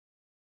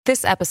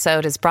This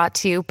episode is brought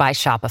to you by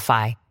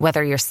Shopify.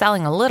 Whether you're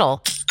selling a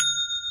little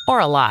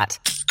or a lot,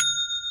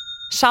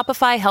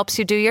 Shopify helps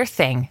you do your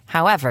thing,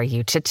 however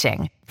you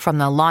cha-ching. From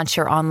the launch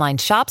your online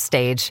shop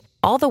stage,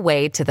 all the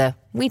way to the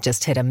we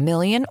just hit 1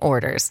 million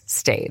orders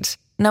stage.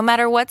 No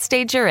matter what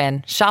stage you're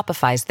in,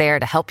 Shopify's there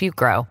to help you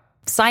grow.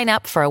 Sign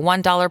up for a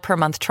 $1 per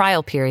month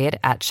trial period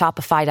at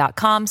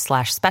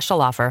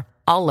shopify.com/special offer,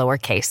 all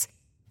lowercase.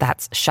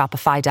 That's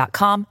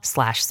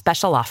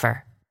shopify.com/special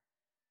offer.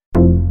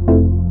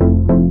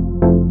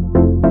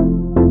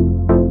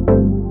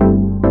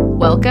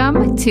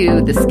 Welcome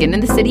to the Skin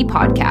in the City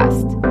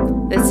podcast.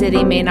 The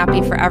city may not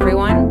be for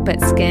everyone, but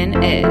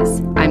skin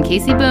is. I'm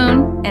Casey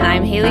Boone. And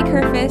I'm Haley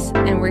Kerfis,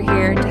 and we're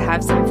here to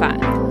have some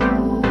fun.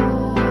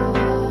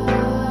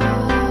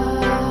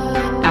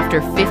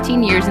 After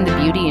 15 years in the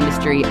beauty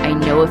industry, I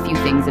know a few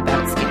things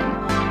about skin.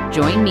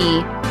 Join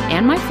me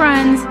and my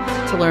friends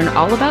to learn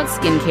all about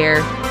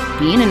skincare,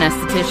 being an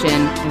esthetician,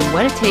 and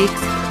what it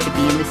takes to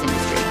be in this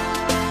industry.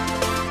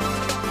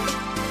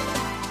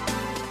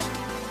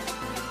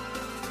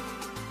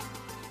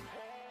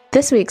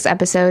 This week's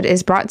episode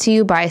is brought to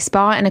you by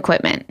Spa and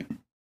Equipment.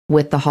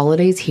 With the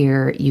holidays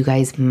here, you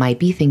guys might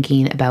be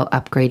thinking about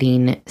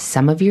upgrading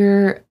some of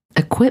your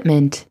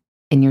equipment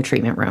in your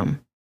treatment room.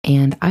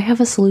 And I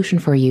have a solution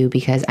for you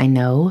because I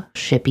know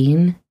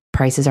shipping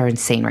prices are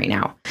insane right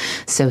now.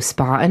 So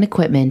Spa and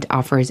Equipment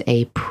offers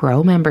a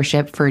pro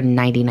membership for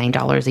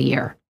 $99 a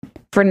year.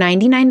 For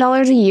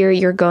 $99 a year,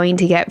 you're going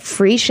to get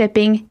free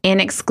shipping and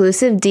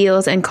exclusive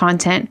deals and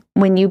content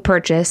when you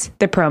purchase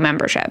the pro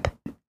membership.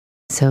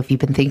 So if you've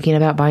been thinking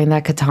about buying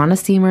that Katana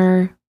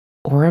steamer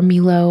or a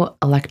Milo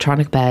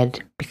electronic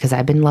bed, because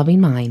I've been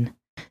loving mine,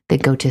 then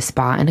go to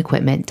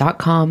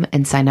spaandequipment.com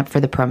and sign up for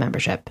the pro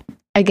membership.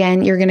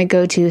 Again, you're going to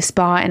go to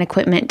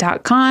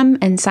spaandequipment.com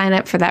and sign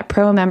up for that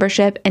pro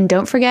membership. And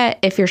don't forget,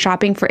 if you're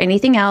shopping for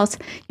anything else,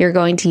 you're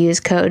going to use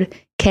code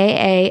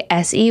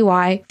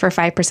KASEY for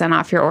 5%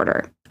 off your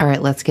order. All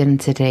right, let's get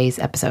into today's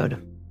episode.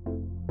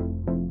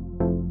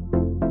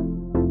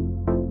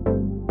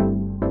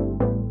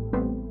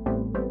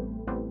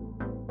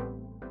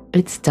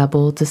 It's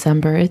double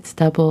December. It's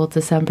double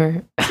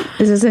December.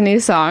 Is this a new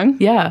song?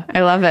 Yeah.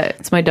 I love it.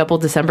 It's my double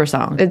December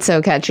song. It's so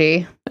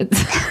catchy.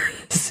 It's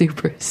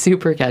super,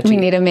 super catchy. We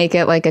need to make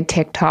it like a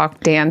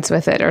TikTok dance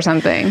with it or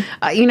something.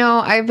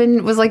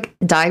 Was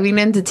diving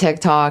into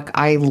TikTok.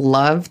 I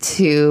love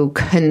to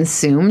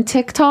consume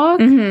TikTok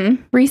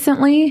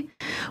recently,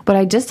 but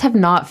I just have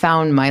not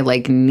found my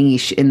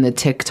niche in the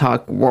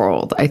TikTok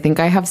world. I think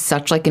I have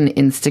such an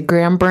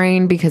Instagram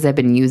brain because I've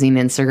been using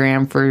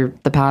Instagram for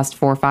the past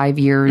 4 or 5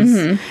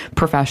 years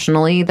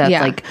professionally.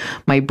 That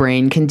my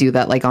brain can do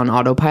that on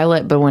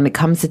autopilot. But when it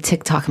comes to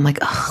TikTok, I'm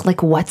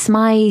what's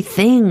my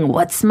thing?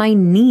 What's my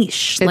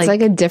niche? It's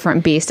like a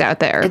different beast out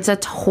there. It's a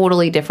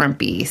totally different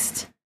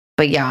beast.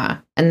 But yeah.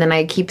 And then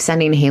I keep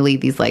sending Haley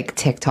these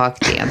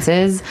TikTok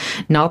dances.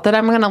 Not that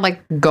I'm going to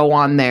go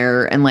on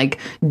there and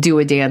do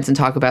a dance and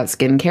talk about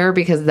skincare,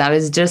 because that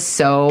is just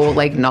so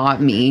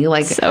not me.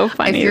 So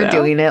funny. If you're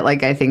doing it,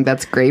 I think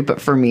that's great.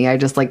 But for me, I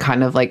just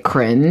kind of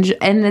cringe.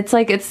 And it's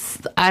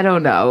I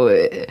don't know.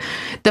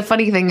 The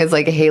funny thing is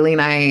Haley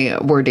and I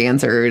were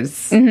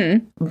dancers,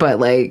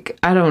 but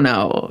I don't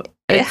know.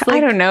 I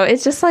don't know.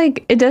 It's just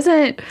it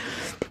doesn't.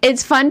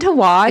 It's fun to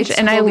watch,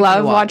 and totally I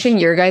love watching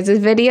your guys'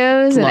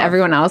 videos and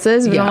everyone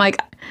else's. But I'm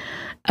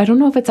I don't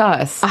know if it's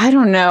us. I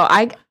don't know.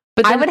 I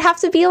would have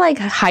to be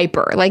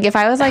hyper. If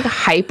I was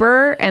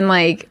hyper and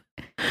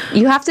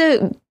you have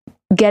to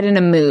get in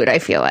a mood, I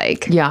feel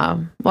like. Yeah.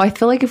 Well, I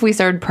feel if we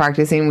started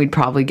practicing, we'd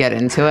probably get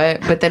into it,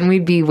 but then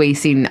we'd be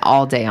wasting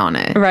all day on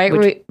it. Right.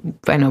 Which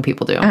I know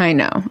people do. I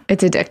know.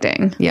 It's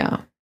addicting. Yeah.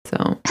 So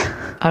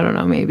I don't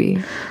know,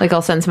 maybe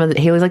I'll send some of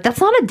Haley's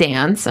that's not a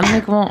dance.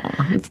 I'm well,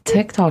 it's a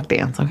TikTok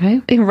dance. Okay.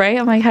 Right.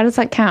 I'm how does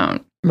that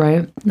count?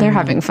 Right. They're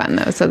having fun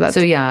though. So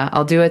yeah,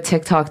 I'll do a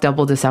TikTok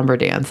double December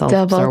dance. I'll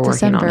start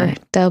working on it.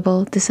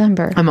 Double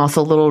December. I'm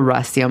also a little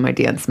rusty on my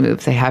dance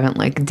moves. I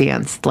haven't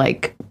danced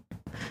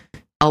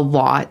a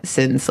lot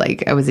since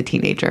I was a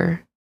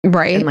teenager.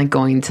 Right. And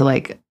going to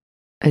a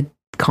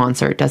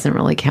concert doesn't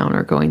really count,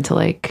 or going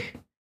to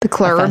the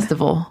club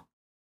festival.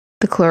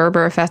 The club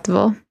or a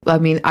festival? I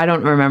mean, I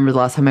don't remember the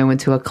last time I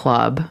went to a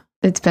club.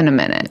 It's been a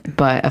minute.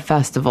 But a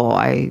festival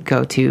I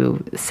go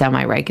to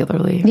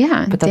semi-regularly.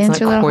 Yeah. But that's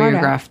not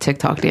choreographed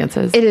TikTok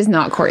dances. It is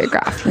not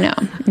choreographed. No,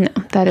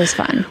 that is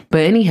fun.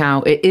 But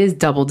anyhow, it is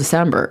double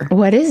December.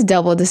 What is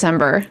double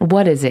December?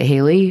 What is it,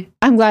 Haley?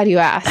 I'm glad you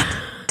asked.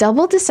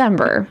 Double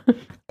December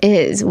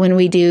is when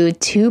we do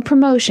 2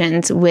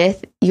 promotions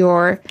with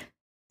your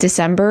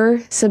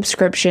December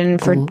subscription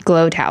for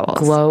Glow Towels.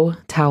 Glow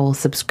Towel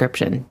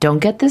subscription. Don't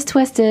get this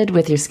twisted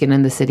with your Skin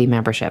in the City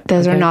membership.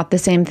 Those are not the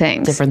same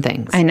things. Different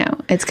things. I know.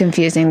 It's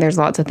confusing. There's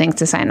lots of things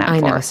to sign up for. I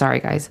know. Sorry,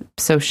 guys.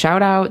 So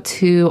shout out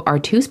to our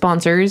 2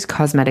 sponsors,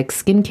 Cosmetic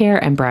Skincare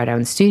and Brow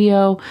Down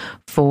Studio,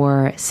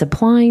 for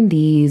supplying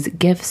these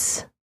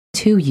gifts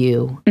to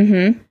you.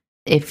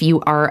 If you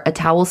are a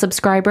towel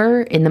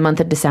subscriber in the month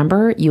of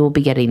December, you will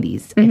be getting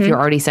these. If you're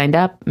already signed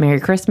up,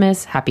 Merry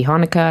Christmas, Happy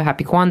Hanukkah,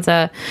 Happy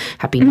Kwanzaa,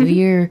 Happy New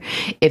Year.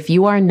 If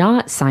you are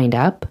not signed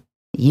up,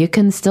 you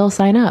can still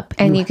sign up.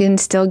 And you can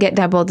still get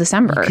double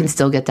December. You can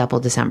still get double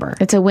December.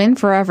 It's a win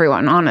for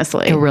everyone,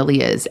 honestly. It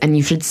really is. And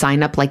you should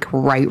sign up like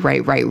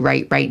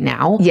right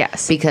now.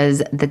 Yes.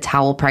 Because the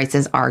towel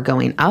prices are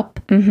going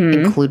up,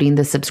 including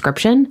the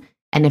subscription.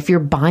 And if you're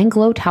buying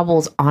Glow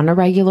towels on a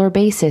regular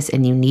basis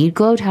and you need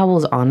Glow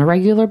towels on a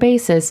regular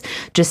basis,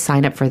 just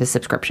sign up for the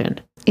subscription.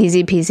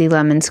 Easy peasy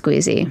lemon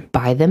squeezy.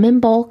 Buy them in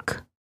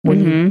bulk.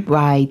 When you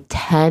buy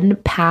 10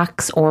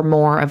 packs or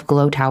more of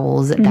Glow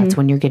towels, that's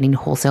when you're getting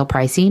wholesale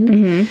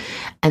pricing.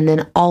 And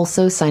then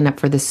also sign up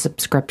for the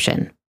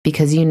subscription.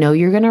 Because you know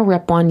you're going to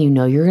rip one, you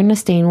know you're going to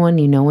stain one,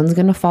 you know one's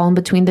going to fall in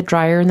between the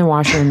dryer and the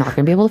washer and not going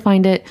to be able to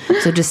find it.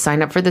 So just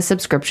sign up for the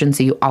subscription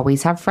so you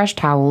always have fresh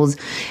towels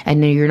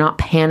and you're not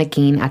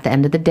panicking at the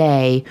end of the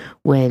day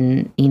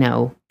when, you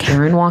know,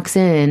 Karen walks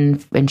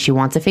in and she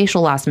wants a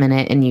facial last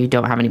minute and you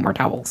don't have any more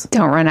towels.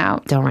 Don't run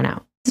out. Don't run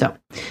out. So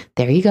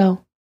there you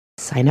go.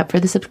 Sign up for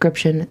the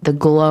subscription, the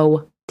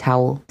Glow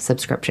towel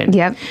subscription.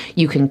 Yep.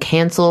 You can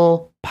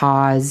cancel,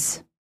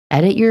 pause,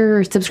 edit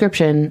your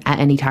subscription at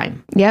any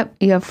time. Yep.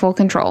 You have full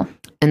control.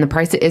 And the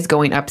price is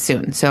going up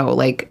soon. So,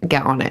 like,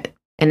 get on it.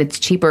 And it's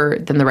cheaper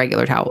than the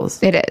regular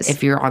towels. It is.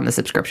 If you're on the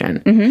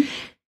subscription.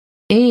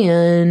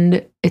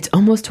 And it's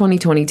almost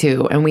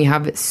 2022. And we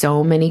have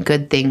so many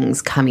good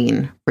things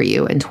coming for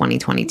you in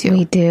 2022.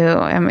 We do.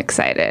 I'm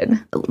excited.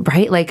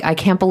 Right? Like, I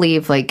can't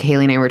believe, like,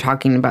 Haley and I were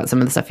talking about some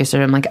of the stuff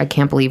yesterday. I'm like, I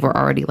can't believe we're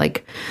already,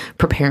 like,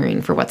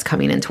 preparing for what's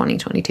coming in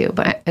 2022.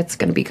 But it's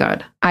going to be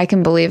good. I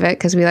can believe it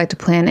because we like to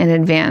plan in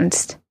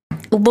advance.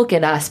 Look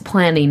at us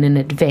planning in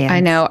advance. I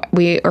know.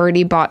 We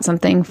already bought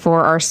something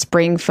for our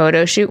spring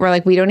photo shoot. We're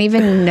like, we don't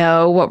even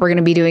know what we're going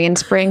to be doing in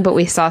spring, but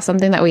we saw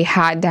something that we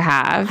had to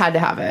have. Had to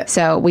have it.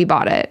 So we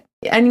bought it.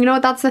 And you know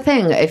what? That's the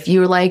thing. If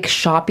you're like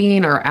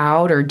shopping or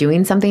out or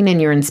doing something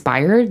and you're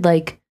inspired,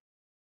 like,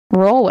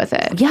 roll with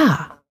it.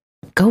 Yeah,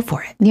 go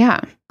for it. Yeah.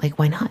 Like,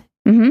 why not?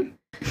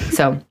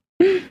 So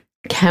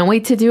can't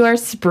wait to do our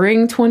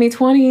spring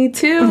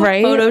 2022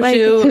 photo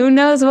shoot. Who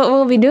knows what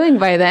we'll be doing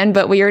by then,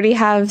 but we already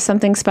have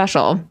something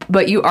special.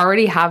 But you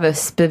already have a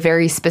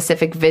very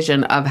specific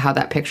vision of how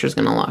that picture is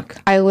going to look.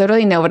 I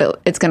literally know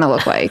what it's going to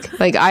look like.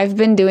 Like, I've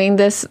been doing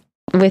this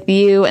with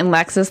you and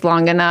Lexus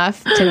long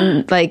enough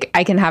to, like,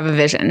 I can have a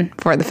vision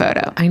for the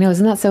photo. I know.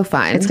 Isn't that so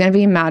fun? It's going to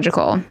be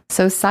magical.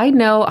 So side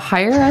note,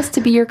 hire us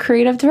to be your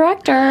creative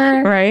director.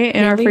 Right?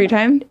 In our free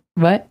time?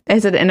 What?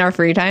 Is it in our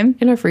free time?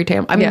 In our free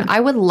time. I mean, I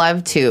would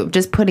love to,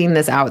 just putting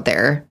this out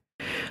there,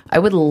 I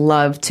would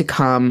love to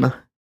come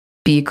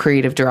be a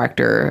creative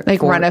director.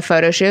 Like, run a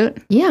photo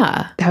shoot?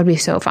 Yeah. That would be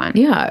so fun.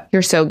 Yeah.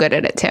 You're so good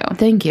at it too.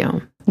 Thank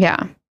you.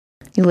 Yeah.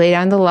 You lay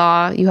down the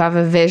law. You have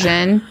a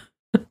vision.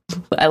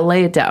 I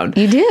lay it down.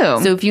 You do.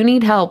 So if you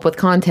need help with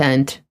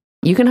content,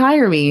 you can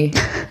hire me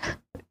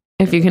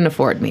if you can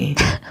afford me.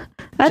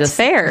 That's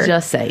fair.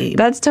 Just saying.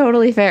 That's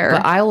totally fair.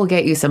 But I will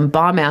get you some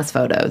bomb-ass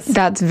photos.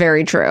 That's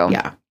very true.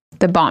 Yeah.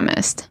 The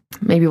bombest.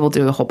 Maybe we'll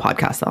do a whole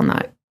podcast on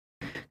that.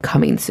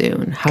 Coming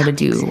soon. How to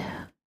do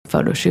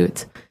photo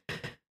shoots.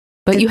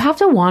 But you have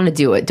to want to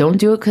do it. Don't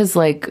do it because,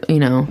 like, you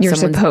know, you're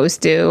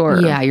supposed to.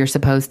 Or yeah, you're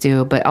supposed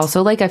to. But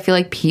also, like, I feel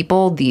like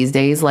people these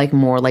days like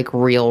more like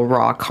real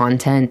raw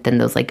content than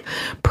those like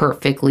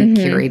perfectly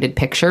curated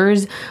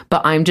pictures.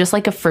 But I'm just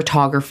like a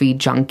photography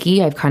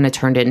junkie. I've kind of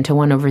turned into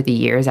one over the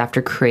years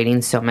after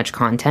creating so much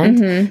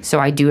content. So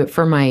I do it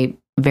for my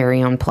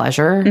very own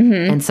pleasure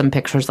and some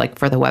pictures like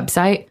for the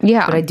website.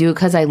 Yeah. But I do it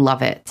because I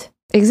love it.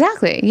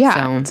 Exactly.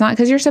 Yeah. So, it's not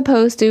because you're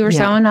supposed to or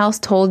someone else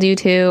told you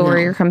to or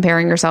you're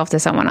comparing yourself to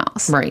someone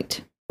else.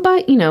 Right.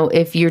 But, you know,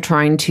 if you're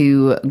trying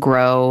to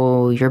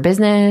grow your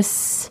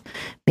business,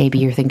 maybe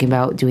you're thinking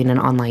about doing an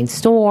online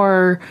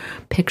store,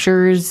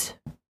 pictures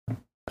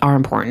are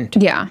important.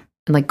 Yeah.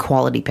 And like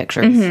quality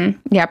pictures.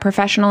 Yeah.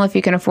 Professional if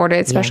you can afford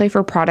it, especially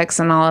for products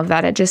and all of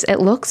that. It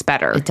looks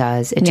better. It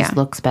does. It just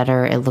looks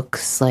better. It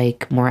looks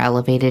like more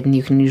elevated and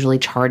you can usually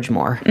charge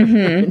more.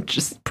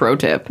 Just pro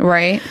tip.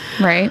 Right.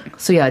 Right.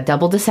 So yeah,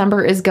 Double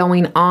December is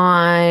going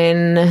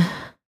on.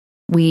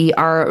 We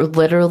are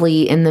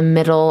literally in the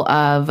middle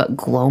of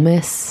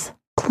Glowmas.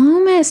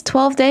 Glowmas,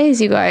 12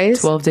 days, you guys.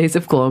 12 days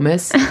of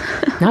Glowmas.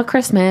 Not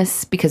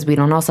Christmas, because we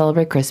don't all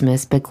celebrate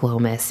Christmas, but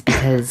Glowmas,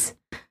 because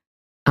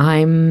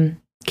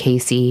I'm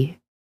Casey,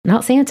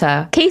 not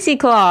Santa. Casey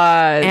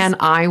Claus. And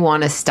I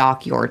want to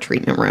stock your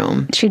treatment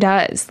room. She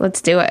does.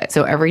 Let's do it.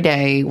 So every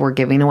day we're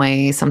giving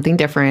away something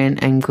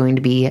different. I'm going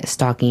to be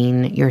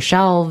stocking your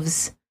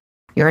shelves,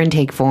 your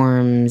intake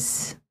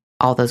forms,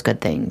 all those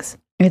good things.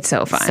 It's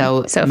so fun.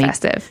 So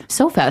festive.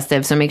 So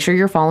festive. So make sure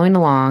you're following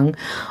along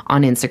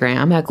on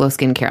Instagram at Glow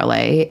Skincare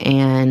LA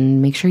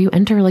and make sure you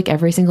enter like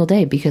every single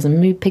day because I'm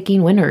going to be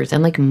picking winners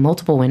and like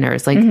multiple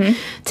winners. Like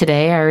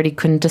today I already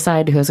couldn't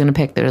decide who I was going to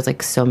pick. There's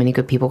like so many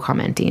good people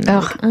commenting.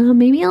 Like,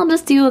 maybe I'll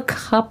just do a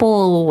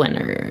couple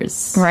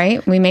winners.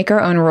 Right? We make our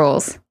own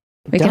rules.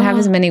 We can have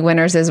as many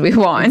winners as we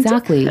want.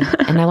 Exactly.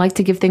 And I like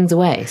to give things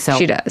away. So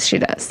She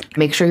does.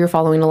 make sure you're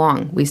following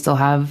along. We still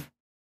have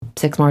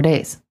 6 more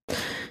days.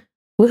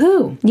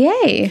 Woohoo.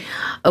 Yay.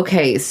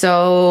 Okay,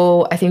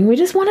 so I think we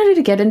just wanted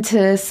to get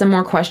into some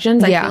more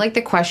questions. I Yeah. feel like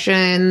the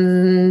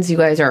questions, you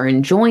guys are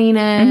enjoying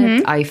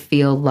it. I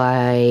feel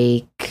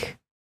like,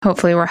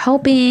 Hopefully we're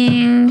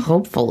helping.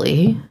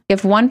 hopefully.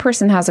 If one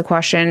person has a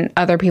question,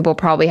 other people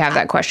probably have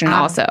that question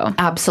also.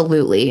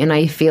 Absolutely. And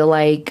I feel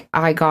like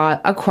I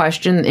got a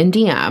question in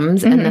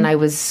DMs and then I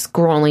was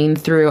scrolling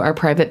through our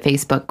private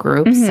Facebook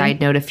group. Side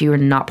note, if you are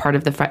not part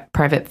of the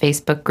private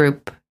Facebook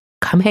group,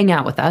 come hang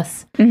out with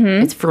us.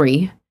 It's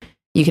free.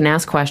 You can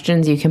ask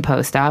questions. You can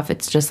post stuff.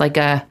 It's just like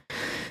a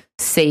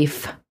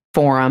safe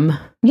forum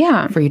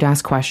Yeah. for you to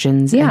ask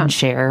questions and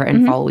share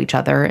and follow each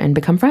other and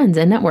become friends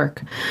and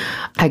network.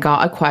 I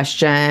got a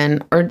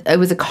question, or it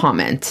was a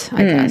comment,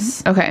 I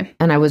guess. Okay.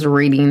 And I was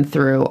reading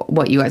through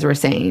what you guys were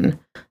saying.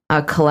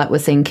 Colette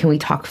was saying, can we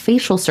talk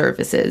facial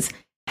services?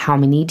 How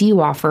many do you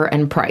offer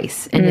and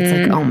price? And it's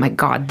like, oh my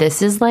God,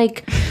 this is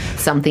like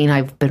something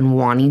I've been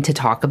wanting to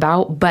talk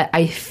about, but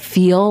I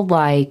feel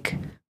like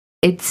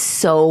it's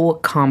so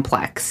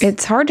complex.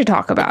 It's hard to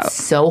talk about.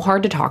 So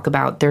hard to talk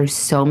about. There's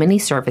so many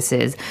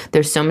services.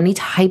 There's so many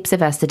types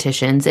of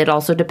estheticians. It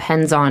also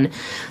depends on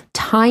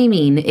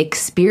timing,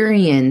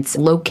 experience,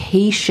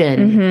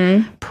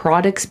 location,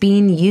 products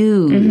being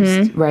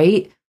used,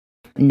 right?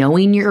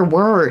 Knowing your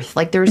worth.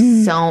 Like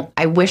there's so,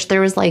 I wish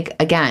there was like,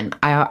 again,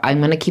 I'm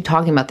going to keep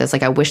talking about this.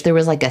 Like I wish there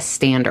was like a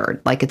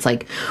standard. Like it's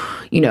like,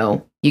 you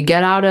know, you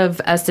get out of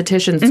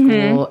esthetician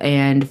school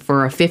and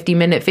for a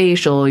 50-minute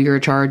facial, you're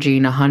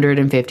charging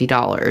 $150.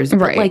 But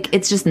Right. like,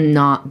 it's just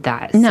not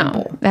that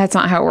simple. That's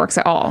not how it works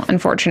at all,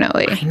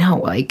 unfortunately. I know,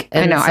 like,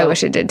 I know, I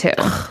wish it did too.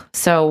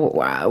 So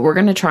we're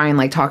going to try and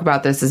like talk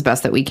about this as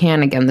best that we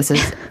can. Again, this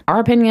is our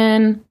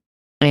opinion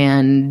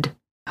and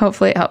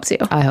Hopefully it helps you.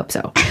 I hope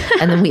so.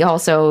 And then we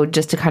also,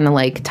 just to kind of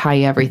like tie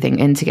everything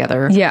in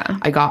together. Yeah.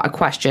 I got a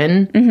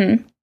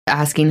question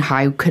asking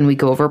how can we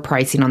go over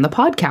pricing on the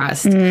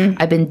podcast.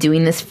 I've been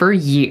doing this for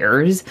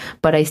years,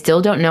 but I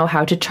still don't know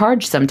how to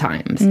charge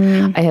sometimes.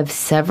 I have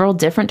several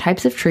different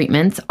types of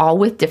treatments, all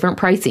with different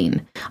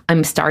pricing.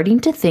 I'm starting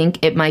to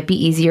think it might be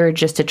easier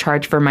just to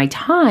charge for my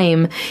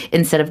time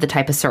instead of the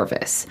type of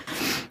service.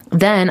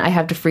 Then I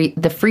have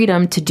the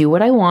freedom to do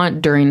what I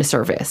want during a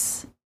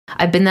service.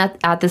 I've been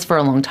at this for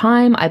a long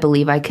time. I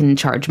believe I can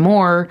charge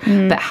more,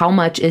 but how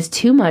much is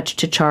too much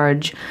to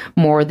charge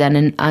more than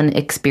an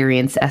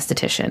unexperienced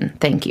esthetician?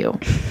 Thank you.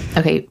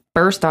 Okay,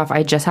 first off,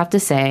 I just have to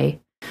say,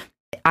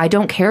 I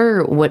don't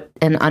care what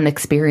an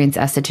unexperienced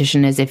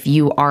esthetician is. If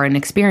you are an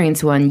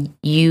experienced one,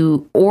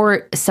 you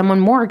or someone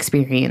more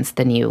experienced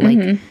than you,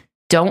 like,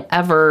 don't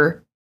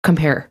ever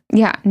compare.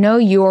 Yeah. Know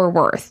your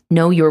worth.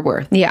 Know your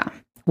worth. Yeah.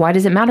 Why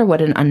does it matter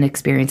what an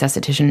unexperienced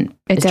esthetician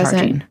is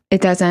charging?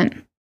 It doesn't.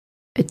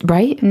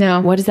 Right? No.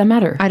 What does that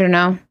matter? I don't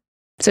know.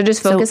 So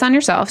just focus on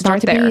yourself.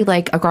 Start Not to there. be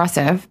like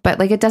aggressive, but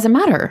like it doesn't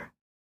matter.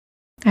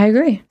 I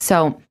agree.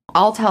 So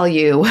I'll tell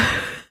you,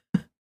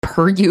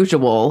 per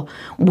usual,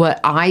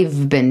 what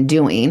I've been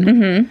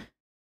doing.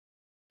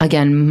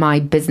 Again,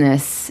 my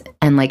business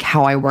and like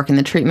how I work in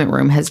the treatment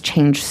room has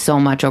changed so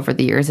much over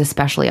the years,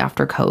 especially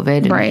after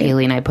COVID. And Right.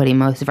 Haley and I putting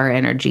most of our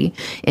energy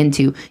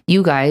into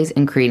you guys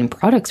and creating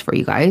products for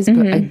you guys.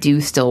 But I do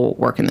still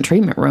work in the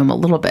treatment room a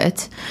little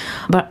bit.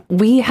 But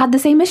we had the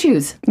same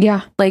issues.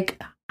 Yeah.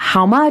 Like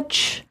how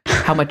much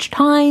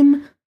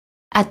time.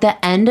 At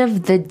the end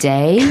of the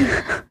day,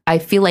 I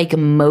feel like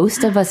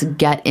most of us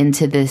get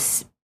into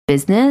this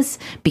business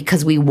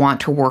because we want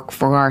to work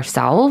for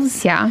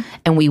ourselves. Yeah.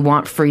 And we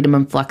want freedom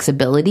and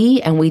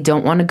flexibility. And we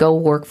don't want to go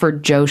work for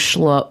Joe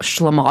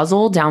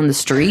Schlemazel down the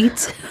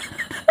street.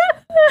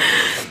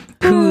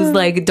 Who's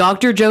like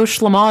Dr. Joe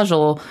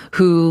Schlemazel,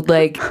 who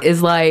like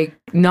is like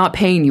not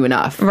paying you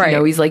enough. Right. You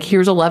know, he's like,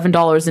 here's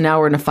 $11 an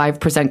hour and a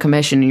 5%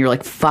 commission. And you're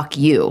like, fuck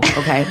you.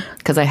 Okay.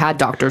 Because I had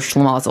Dr.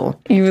 Schlemazel.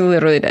 You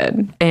literally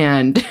did.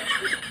 And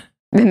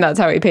that's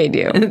how he paid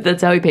you.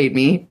 that's how he paid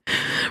me.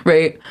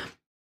 Right.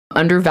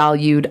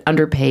 Undervalued,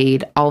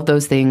 underpaid, all of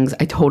those things.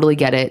 I totally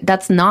get it.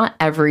 That's not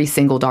every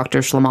single Dr.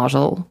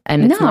 Schlemazel.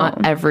 And it's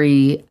not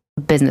every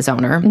business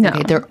owner. No,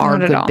 Okay, there are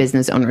not at good all.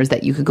 business owners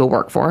that you could go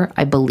work for.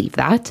 I believe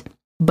that.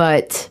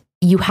 But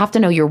you have to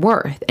know your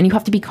worth and you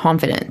have to be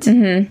confident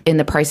in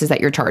the prices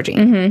that you're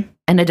charging.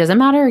 And it doesn't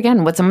matter,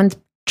 again, what someone's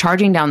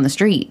charging down the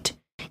street.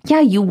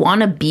 Yeah, you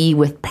want to be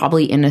with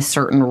probably in a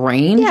certain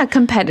range. Yeah.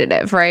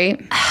 Competitive,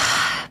 right?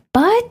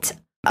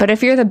 But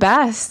if you're the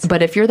best.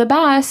 if you're the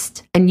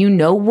best and you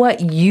know what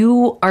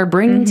you are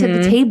bringing to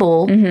the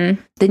table,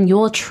 then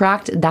you'll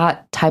attract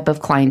that type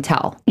of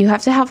clientele. You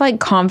have to have like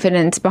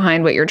confidence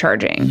behind what you're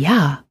charging.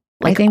 Yeah.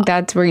 I think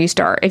that's where you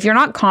start. If you're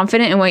not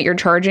confident in what you're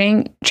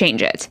charging,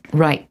 change it.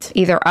 Right.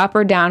 Either up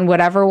or down,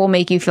 whatever will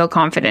make you feel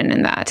confident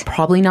in that.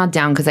 Probably not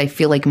down because I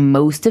feel like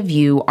most of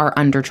you are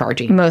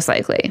undercharging. Most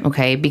likely.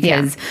 Okay.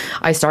 Because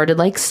I started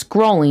like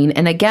scrolling.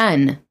 And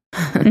again,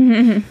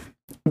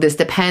 this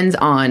depends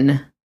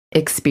on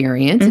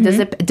experience. It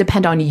doesn't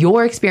depend on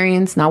your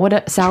experience, not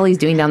what Sally's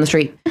doing down the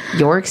street.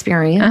 Your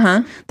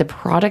experience, the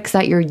products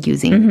that you're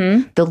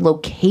using, the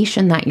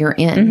location that you're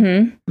in.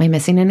 Am I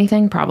missing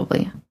anything?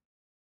 Probably.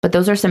 But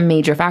those are some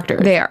major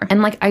factors. They are.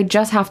 And like, I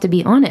just have to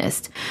be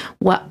honest.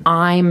 What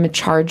I'm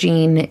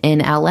charging in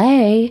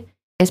LA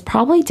is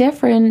probably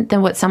different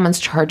than what someone's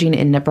charging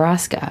in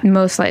Nebraska.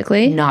 Most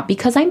likely. Not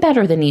because I'm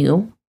better than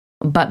you,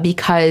 but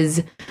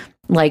because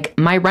like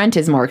my rent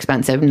is more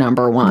expensive,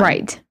 number one.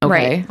 Right.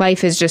 Okay. Right.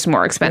 Life is just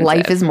more expensive.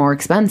 Life is more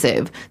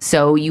expensive.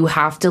 So you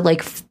have to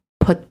like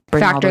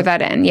factor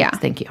that in. Yeah.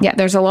 Yes, thank you. Yeah.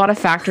 There's a lot of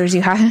factors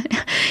you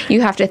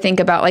have to think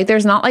about. Like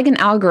there's not like an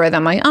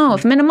algorithm like, oh,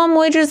 if minimum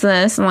wage is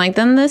this and like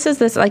then this is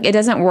this. Like it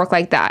doesn't work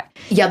like that.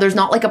 Yeah, there's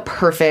not like a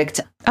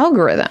perfect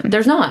algorithm.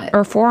 There's not.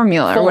 Or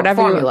formula or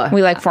whatever. Formula.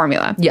 We like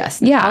formula.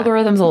 Yes. Yeah.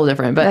 Algorithm's a little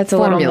different, but that's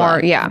formula. A little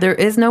more, yeah. There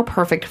is no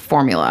perfect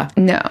formula.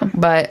 No.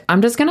 But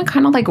I'm just going to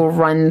kind of like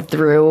run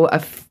through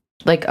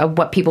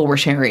what people were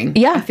sharing.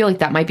 Yeah. I feel like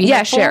that might be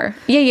helpful. Share.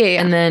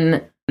 Yeah. And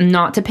then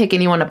not to pick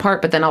anyone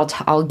apart, but then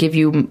I'll give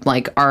you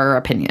like our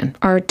opinion.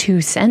 Our 2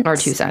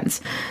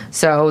 cents.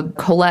 So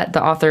Colette,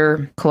 the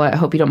author, I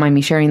hope you don't mind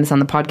me sharing this on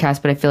the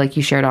podcast, but I feel like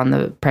you shared on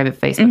the private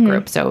Facebook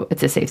group, so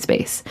it's a safe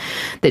space.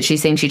 That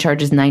she's saying she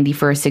charges $90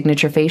 for a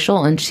signature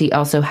facial, and she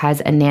also has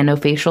a nano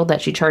facial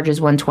that she charges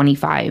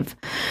 $125.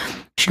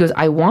 She goes,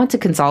 I want to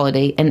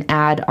consolidate and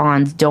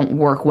add-ons don't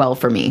work well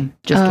for me.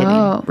 Just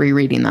kidding.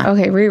 Rereading that.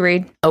 Okay,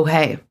 reread.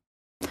 Okay.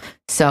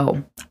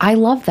 So I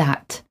love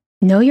that.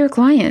 Know your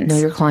clients.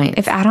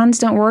 If add-ons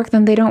don't work,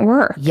 then they don't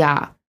work.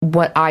 Yeah.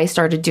 What I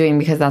started doing,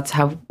 because that's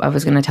how I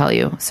was going to tell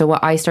you. So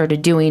what I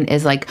started doing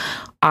is like,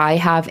 I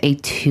have a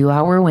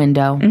 2-hour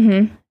window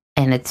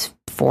and it's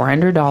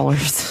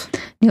 $400.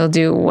 You'll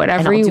do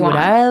whatever you want.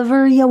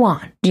 Whatever you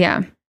want.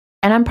 Yeah.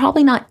 And I'm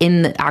probably not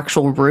in the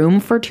actual room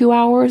for 2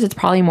 hours. It's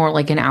probably more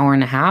like an hour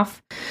and a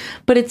half.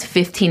 But it's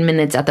 15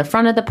 minutes at the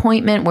front of the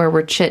appointment where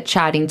we're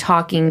chit-chatting,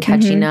 talking,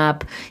 catching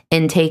up,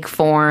 intake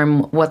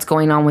form, what's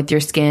going on with your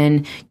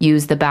skin,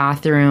 use the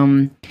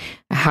bathroom,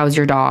 how's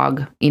your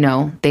dog,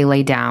 they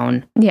lay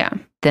down. Yeah.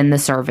 Then the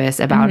service,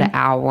 about an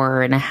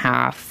hour and a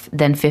half.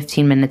 Then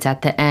 15 minutes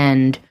at the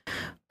end.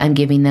 I'm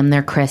giving them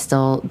their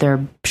crystal. They're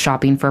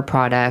shopping for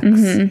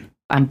products.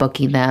 I'm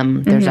booking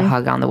them. There's a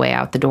hug on the way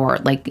out the door.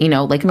 Like,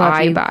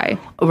 bye.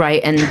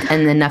 Right. And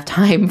enough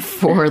time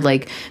for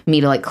like me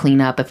to like clean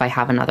up if I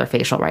have another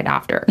facial right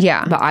after.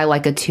 Yeah. But I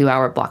like a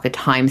 2-hour block of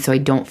time so I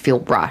don't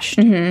feel rushed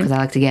because I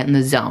like to get in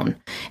the zone.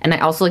 And I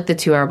also like the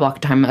 2-hour block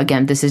of time.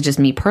 Again, this is just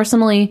me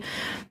personally.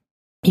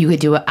 You could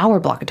do an hour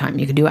block of time.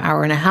 You could do an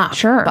hour and a half.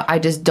 Sure. But I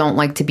just don't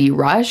like to be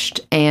rushed.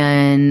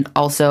 And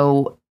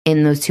also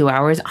in those 2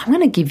 hours, I'm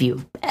going to give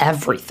you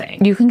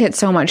everything. You can get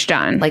so much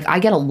done. Like I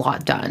get a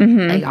lot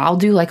done. Like I'll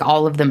do like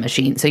all of the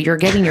machines. So you're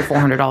getting your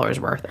 $400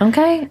 worth.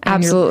 Okay. And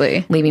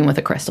absolutely. Leaving with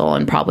a crystal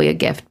and probably a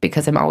gift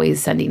because I'm always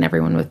sending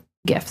everyone with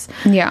gifts.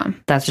 Yeah.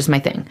 That's just my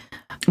thing.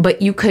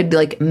 But you could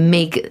like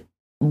make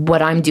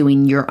what I'm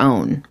doing your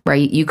own,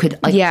 right? You could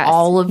like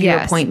all of your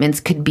appointments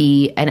could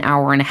be an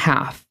hour and a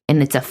half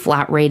and it's a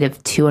flat rate of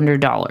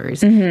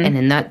 $200. And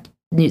in that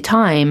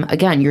time,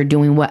 again, you're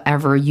doing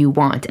whatever you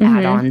want,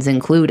 add-ons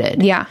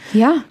included. Yeah.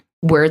 Yeah.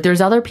 Where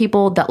there's other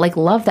people that like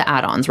love the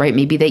add-ons, right?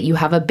 Maybe that you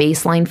have a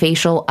baseline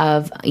facial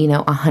of,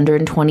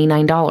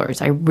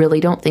 $129. I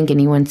really don't think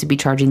anyone should be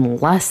charging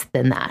less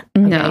than that.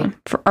 Okay? No.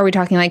 Are we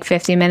talking like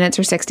 50 minutes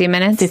or 60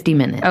 minutes? 50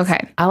 minutes.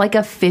 Okay. I like a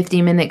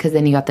 50-minute because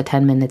then you got the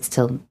 10 minutes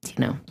to,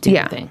 do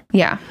your thing.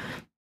 Yeah.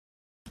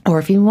 Or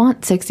if you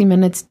want 60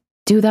 minutes,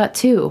 do that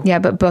too. Yeah,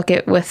 but book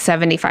it with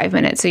 75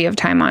 minutes so you have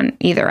time on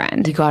either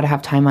end. You got to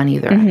have time on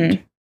either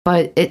end.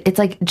 But it's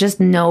like, just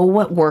know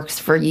what works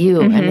for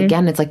you. And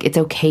again, it's like, it's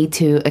okay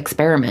to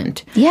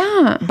experiment.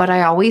 Yeah. But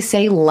I always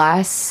say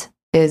less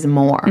is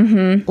more.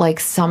 Like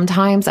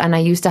sometimes, and I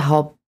used to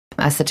help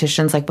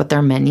estheticians like with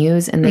their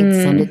menus and they'd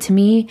send it to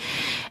me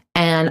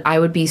and I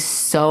would be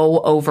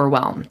so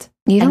overwhelmed.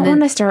 You don't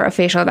want to start a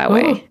facial that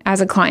way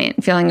as a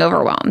client, feeling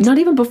overwhelmed. Not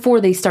even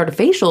before they start a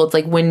facial. It's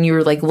like when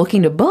you're like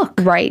looking to book.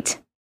 Right.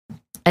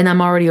 And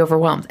I'm already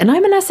overwhelmed. And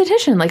I'm an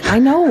esthetician. Like, I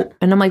know.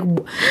 And I'm like,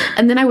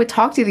 and then I would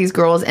talk to these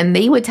girls and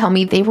they would tell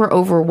me they were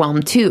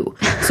overwhelmed too.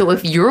 So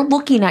if you're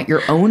looking at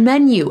your own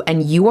menu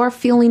and you are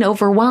feeling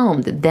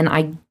overwhelmed, then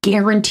I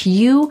guarantee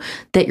you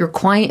that your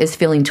client is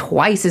feeling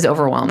twice as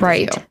overwhelmed as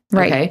you.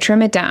 Right. Okay?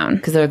 Trim it down.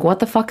 Because they're like, what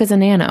the fuck is a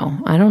nano?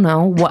 I don't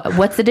know.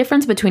 What's the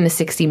difference between a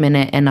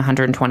 60-minute and a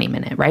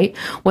 120-minute, right?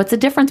 What's the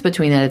difference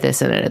between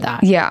this and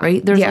that? Yeah.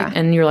 Right? There's like,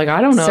 and you're like,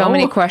 I don't know. So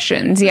many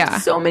questions. Yeah.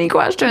 So many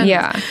questions.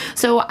 Yeah.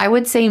 So I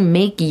would say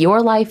make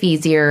your life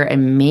easier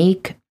and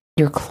make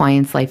your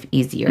client's life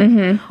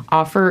easier.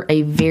 Offer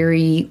a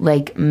very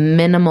like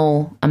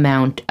minimal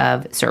amount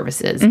of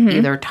services,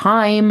 either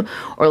time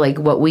or like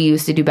what we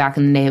used to do back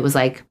in the day. It was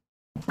like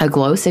a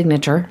glow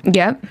signature.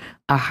 Yep.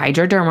 A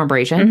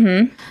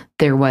hydrodermabrasion.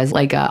 There was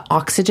like a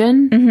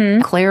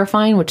oxygen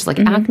clarifying, which is like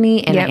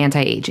acne and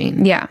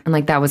anti-aging. Yeah. And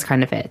like that was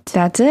kind of it.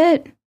 That's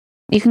it.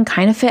 you can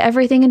kind of fit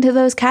everything into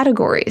those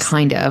categories.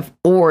 Kind of.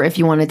 Or if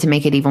you wanted to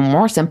make it even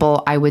more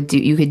simple,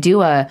 you could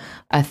do a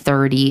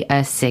 30,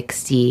 a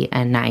 60,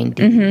 a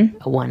 90,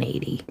 a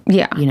 180.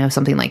 Yeah. You know,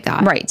 something like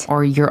that. Right.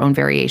 Or your own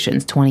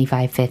variations,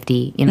 25,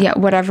 50, you know. Yeah,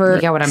 whatever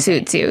you get what I'm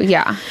suits saying. you.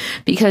 Yeah.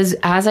 Because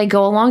as I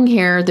go along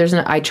here,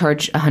 I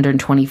charge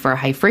 $120 for a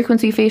high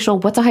frequency facial.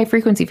 What's a high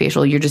frequency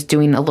facial? You're just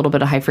doing a little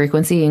bit of high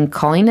frequency and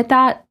calling it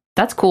that.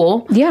 That's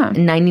cool. Yeah.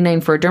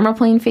 $99 for a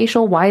dermaplane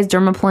facial. Why is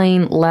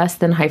dermaplane less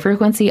than high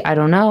frequency? I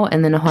don't know.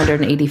 And then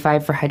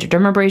 $185 for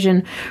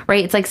hydrodermabrasion,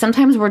 right? It's like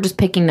sometimes we're just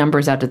picking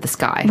numbers out of the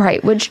sky.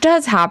 Right, which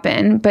does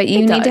happen, but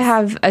you need to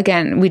have,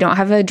 again, we don't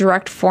have a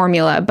direct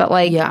formula, but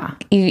like,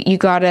 you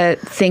got to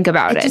think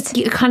about it.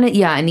 Just kind of,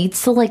 it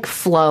needs to like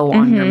flow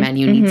on your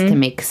menu, needs to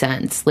make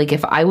sense. Like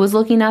if I was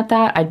looking at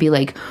that, I'd be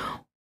like,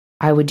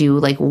 I would do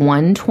like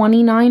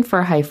 $129 for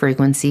a high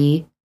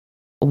frequency,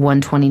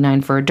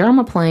 $129 for a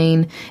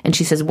dermaplane, and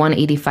she says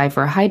 $185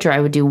 for a hydra.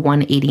 I would do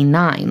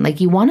 $189. Like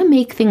you want to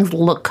make things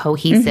look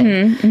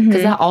cohesive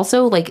because that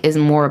also like is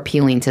more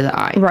appealing to the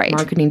eye. Right.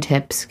 Marketing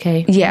tips.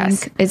 Okay.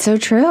 Yes, it's so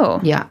true.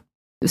 Yeah.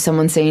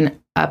 Someone's saying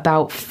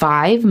about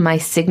 5, my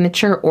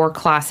signature or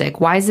classic.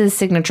 Why is this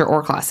signature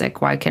or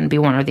classic? Why can't it be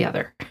one or the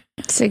other?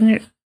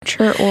 Signature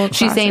or classic.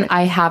 She's saying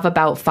I have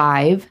about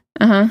 5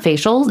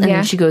 facials, and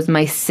then she goes,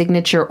 my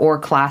signature or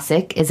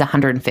classic is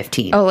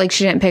 115. Oh, like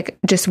she didn't pick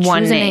just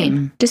one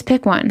name. Just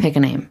pick one. Pick a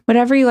name.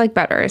 Whatever you like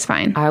better is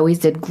fine. I always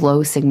did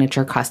Glow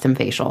Signature Custom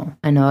Facial.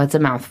 I know it's a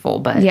mouthful,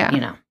 but you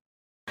know.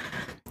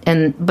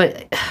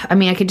 But I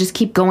mean, I could just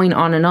keep going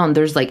on and on.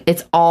 There's like,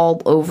 it's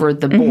all over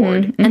the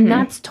board, and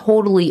that's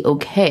totally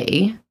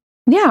okay.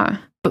 Yeah.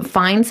 But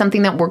find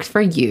something that works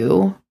for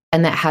you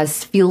and that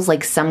feels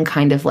like some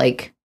kind of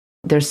like,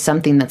 there's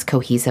something that's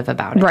cohesive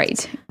about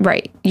it.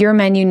 Right. Your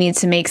menu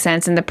needs to make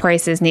sense and the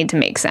prices need to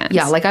make sense.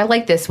 Yeah, like I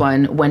like this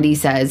one. Wendy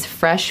says,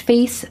 fresh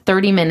face,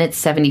 30 minutes,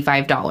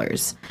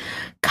 $75.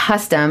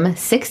 Custom,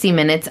 60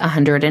 minutes,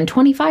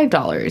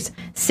 $125.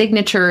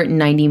 Signature,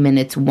 90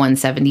 minutes,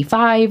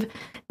 $175.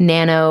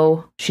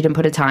 Nano, she didn't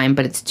put a time,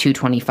 but it's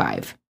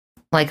 $225.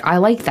 Like, I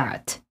like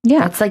that.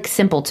 Yeah. That's like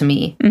simple to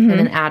me. And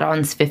then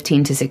add-ons,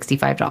 $15 to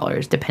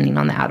 $65, depending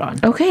on the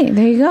add-on. Okay,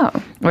 there you go.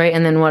 Right.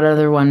 And then what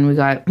other one? We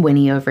got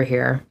Winnie over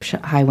here.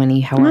 Hi, Winnie.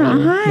 How are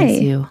you? Hi.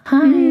 Miss you.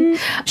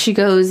 Hi. She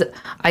goes,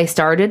 I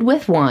started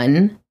with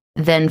 1,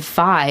 then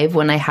 5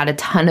 when I had a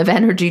ton of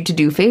energy to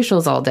do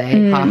facials all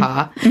day.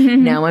 Haha.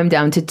 Now I'm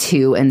down to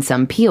 2 and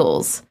some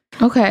peels.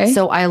 Okay.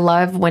 So I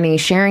love Winnie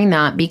sharing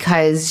that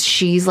because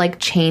she's like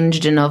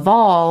changed and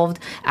evolved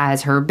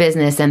as her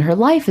business and her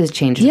life has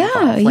changed. And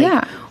evolved.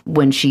 Like,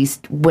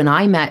 when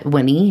I met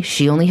Winnie,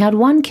 she only had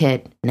 1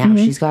 kid. Now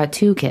she's got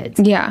 2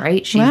 kids. Yeah.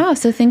 Right. Wow.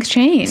 So things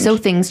change. So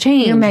things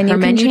change. Your menu her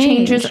menu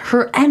change. changes.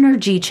 Her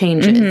energy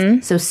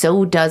changes.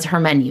 So does her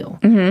menu.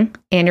 And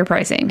your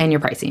pricing. And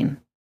your pricing.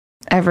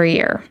 Every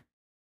year.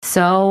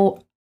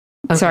 So.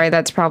 Okay. Sorry,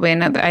 that's probably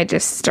I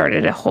just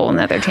started a whole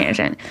nother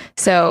tangent.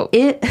 So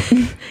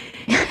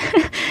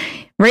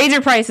raise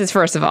your prices,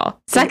 first of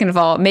all. Second of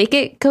all, make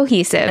it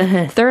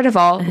cohesive. Third of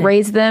all,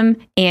 raise them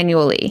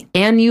annually.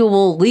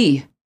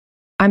 Annually.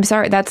 I'm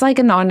sorry, that's like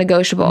a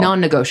non-negotiable.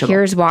 Non-negotiable.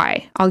 Here's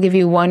why. I'll give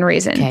you one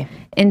reason. Okay.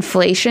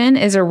 Inflation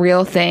is a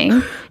real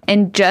thing.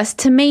 And just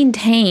to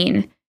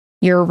maintain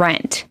your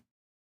rent,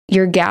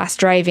 your gas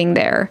driving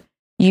there,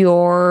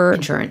 your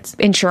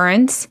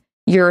insurance,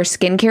 your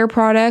skincare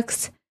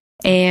products,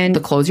 and the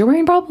clothes you're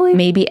wearing, probably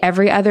maybe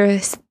every other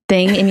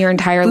thing in your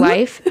entire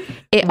life,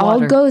 it all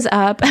goes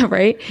up,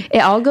 right? It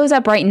all goes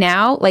up right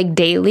now, like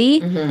daily,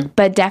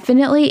 but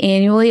definitely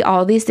annually,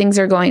 all these things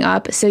are going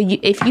up. So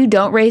if you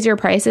don't raise your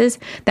prices,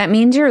 that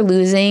means you're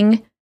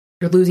losing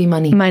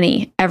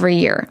money every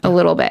year, a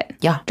little bit.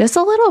 Yeah. Just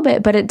a little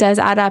bit, but it does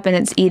add up and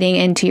it's eating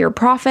into your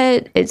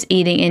profit. It's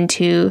eating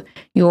into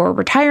your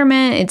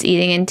retirement. It's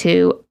eating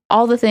into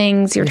all the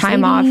things, your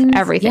time savings, off,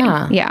 everything.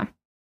 Yeah.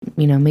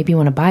 You know, maybe you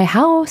want to buy a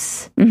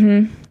house.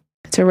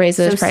 So raise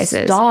those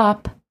prices.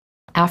 Stop.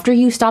 After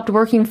you stopped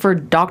working for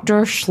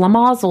Dr.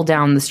 Schlemazel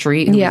down the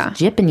street who was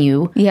jipping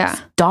you,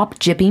 stop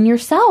jipping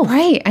yourself.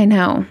 Right. I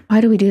know. Why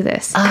do we do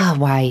this?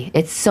 Why?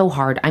 It's so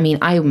hard. I mean,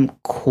 I'm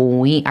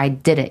queen. I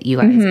did it, you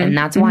guys. And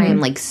that's why I'm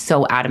like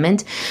so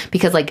adamant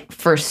because like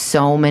for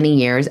so many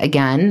years,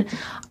 again,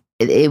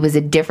 it was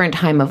a different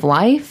time of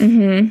life.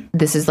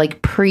 This is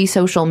like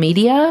pre-social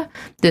media.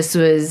 This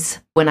was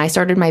when I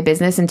started my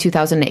business in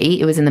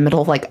 2008. It was in the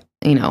middle of like,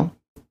 you know,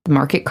 the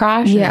market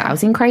crash and the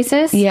housing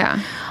crisis.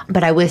 Yeah.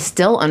 But I was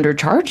still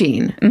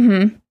undercharging.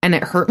 And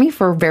it hurt me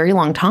for a very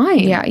long time.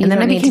 Yeah. And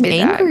then I became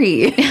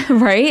angry.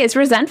 Right? It's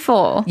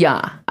resentful.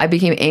 Yeah. I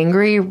became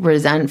angry,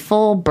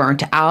 resentful,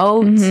 burnt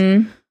out,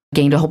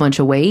 gained a whole bunch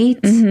of weight.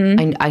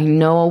 I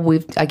know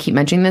I keep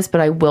mentioning this,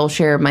 but I will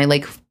share my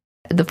like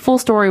the full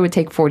story would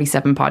take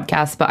 47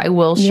 podcasts, but I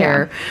will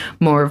share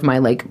more of my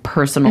like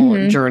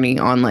personal journey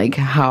on like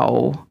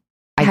how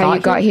I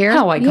got here.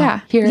 How I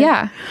got here.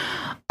 Yeah.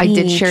 I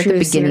did share at the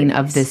beginning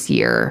of this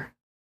year.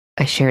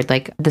 I shared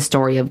like the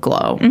story of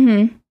Glow.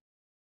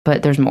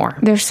 But there's more.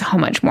 There's so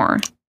much more.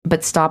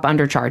 but stop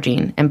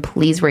undercharging and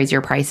please raise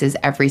your prices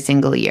every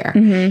single year.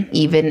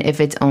 Even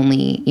if it's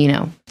only,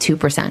 2%,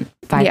 5%,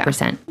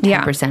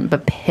 10%,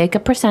 but pick a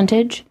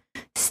percentage,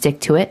 stick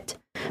to it.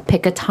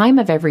 Pick a time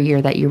of every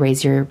year that you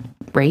raise your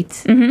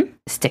rates,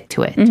 stick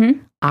to it.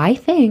 I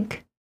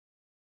think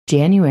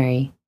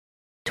January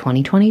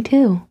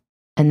 2022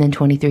 and then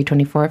 23,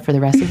 24 for the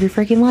rest of your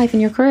freaking life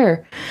and your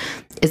career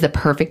is the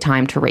perfect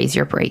time to raise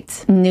your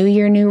rates. New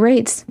year, new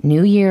rates.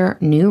 New year,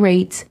 new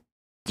rates.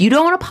 You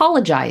don't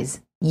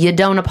apologize. You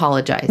don't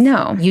apologize.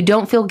 No. You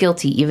don't feel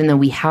guilty, even though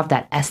we have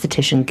that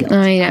esthetician guilt.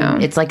 I know.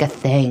 It's like a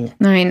thing.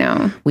 I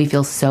know. We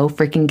feel so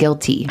freaking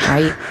guilty,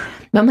 right?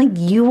 But I'm like,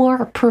 you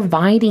are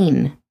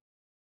providing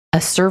a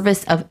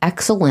service of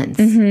excellence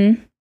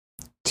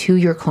to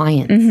your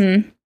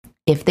clients.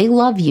 If they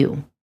love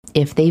you,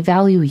 if they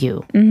value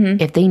you,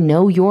 if they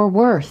know your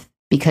worth,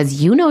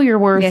 because you know your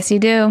worth. Yes, you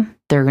do.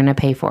 They're going to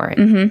pay for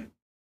it.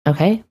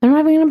 Okay? They're not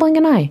even going to blink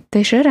an eye.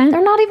 They shouldn't.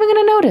 They're not even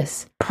going to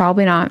notice.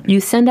 Probably not.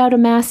 You send out a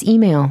mass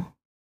email.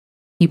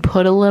 You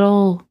put a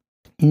little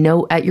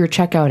note at your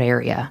checkout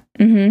area.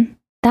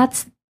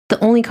 That's the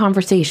only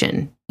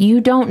conversation.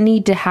 You don't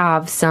need to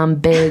have some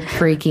big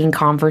freaking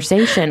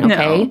conversation,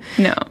 okay?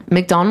 No.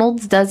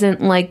 McDonald's doesn't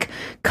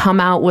come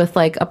out with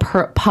a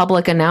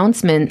public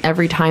announcement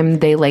every time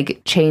they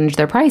change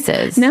their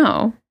prices.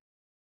 No.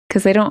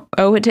 Because they don't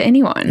owe it to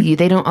anyone.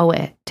 They don't owe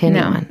it to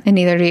anyone. No, and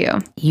neither do you.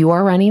 You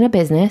are running a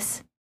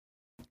business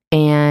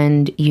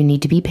and you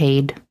need to be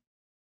paid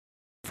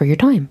for your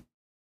time.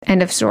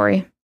 End of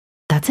story.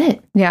 That's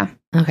it. Yeah.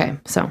 Okay,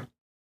 so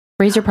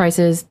raise your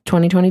prices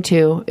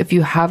 2022. If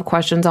you have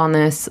questions on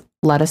this,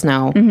 let us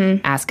know.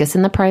 Ask us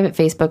in the private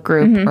Facebook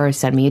group or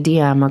send me a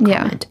DM or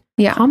comment.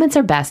 Yeah. Comments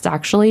are best,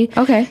 actually.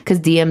 Okay. Because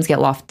DMs get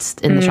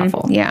lost in the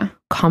shuffle. Yeah.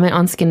 Comment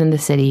on Skin in the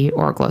City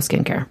or Glow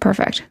Skincare.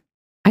 Perfect.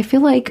 I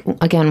feel like,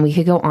 again, we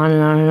could go on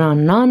and on and on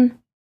and on,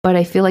 but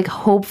I feel like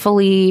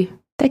hopefully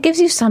that gives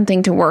you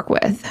something to work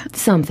with.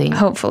 Something.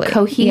 Hopefully.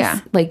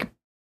 Cohesive.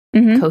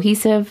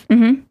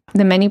 The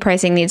menu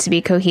pricing needs to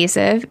be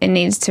cohesive. It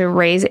needs to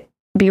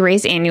be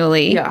raised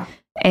annually. Yeah.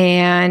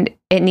 And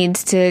it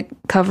needs to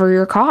cover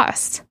your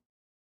costs.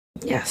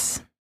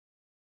 Yes.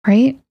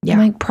 Right?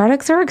 Yeah.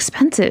 Products are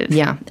expensive.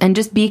 Yeah. And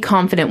just be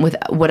confident with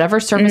whatever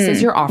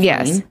services you're offering.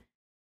 Yes.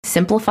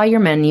 Simplify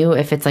your menu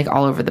if it's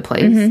all over the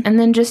place and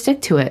then just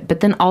stick to it. But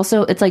then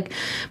also it's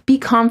be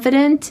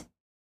confident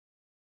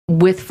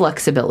with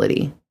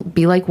flexibility.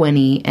 Be like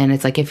Winnie. And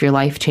it's if your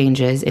life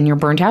changes and you're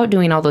burnt out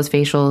doing all those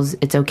facials,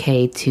 it's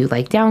okay to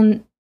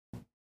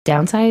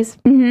downsize,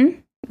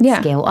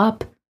 Yeah. scale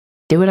up,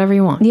 do whatever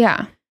you want.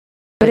 Yeah.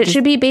 But it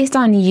should be based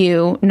on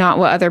you, not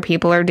what other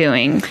people are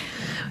doing.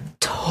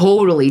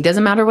 Totally.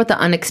 Doesn't matter what the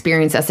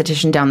unexperienced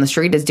esthetician down the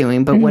street is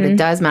doing, but what it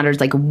does matter is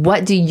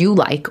what do you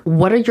like?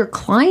 What are your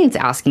clients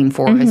asking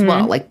for as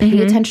well?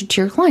 Pay attention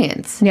to your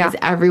clients. Yeah. Is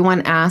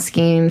everyone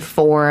asking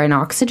for an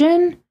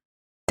oxygen?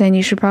 Then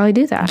you should probably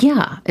do that.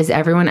 Yeah. Is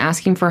everyone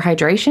asking for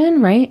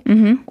hydration? Right.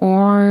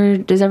 Or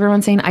does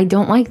everyone saying, I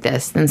don't like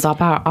this, then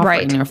stop offering?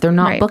 Right. Or if they're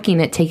not booking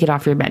it, take it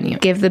off your menu.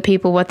 Give the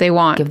people what they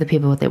want. Give the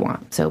people what they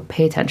want. So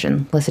pay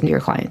attention. Listen to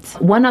your clients.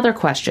 One other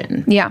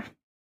question. Yeah.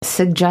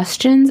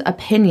 Suggestions,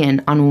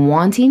 opinion on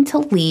wanting to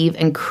leave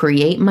and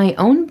create my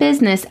own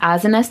business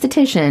as an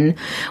esthetician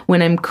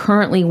when I'm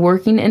currently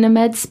working in a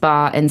med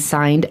spa and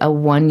signed a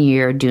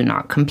 1-year do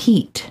not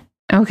compete.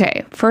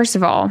 Okay. First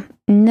of all,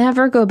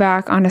 never go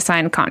back on a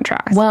signed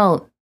contract.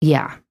 Well,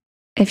 yeah.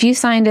 If you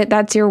signed it,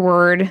 that's your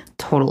word.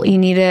 Totally. You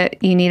need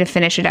to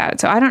finish it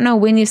out. So I don't know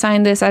when you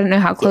signed this. I don't know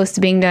how close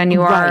to being done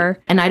you are.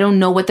 And I don't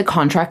know what the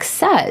contract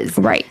says.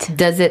 Right.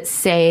 Does it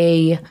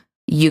say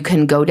you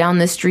can go down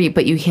the street,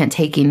 but you can't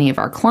take any of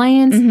our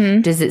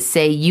clients? Does it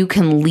say you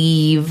can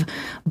leave,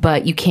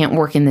 but you can't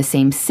work in the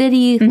same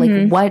city?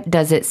 What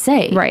does it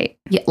say? Right.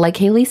 Yeah, like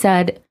Haley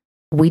said,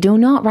 we do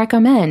not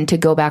recommend to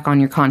go back on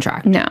your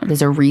contract. No.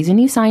 There's a reason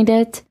you signed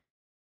it.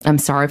 I'm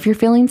sorry if you're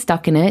feeling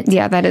stuck in it.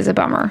 Yeah, that is a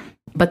bummer.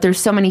 But there's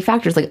so many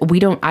factors.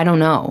 I don't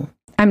know.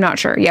 I'm not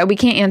sure. Yeah, we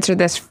can't answer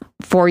this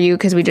for you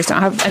because we just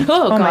don't have...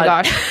 Oh my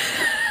gosh.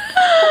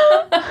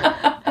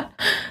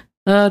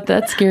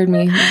 That scared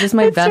me. It was just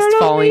my vest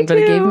falling, but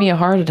it gave me a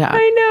heart attack.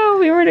 I know.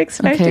 We weren't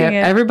expecting it.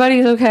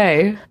 Everybody's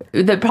okay.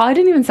 That probably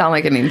didn't even sound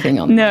like anything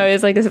else. No,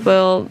 it was this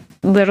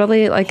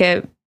literally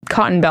a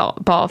cotton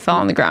ball fell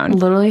on the ground.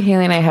 Literally,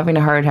 Haley and I having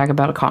a heart attack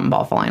about a cotton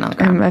ball falling on the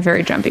ground. I'm a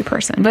very jumpy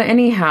person. But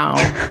anyhow,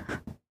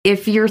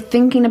 if you're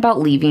thinking about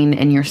leaving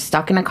and you're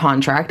stuck in a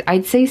contract,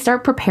 I'd say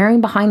start preparing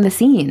behind the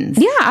scenes.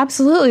 Yeah,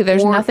 absolutely.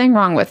 There's nothing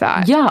wrong with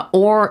that. Yeah,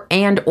 or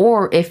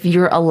if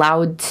you're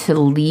allowed to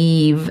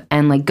leave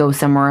and go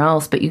somewhere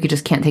else, but you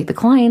just can't take the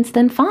clients,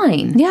 then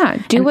fine.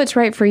 Yeah, do what's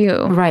right for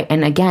you. Right.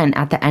 And again,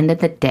 at the end of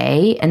the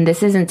day, and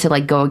this isn't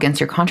to go against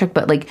your contract,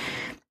 but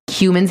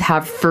humans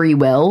have free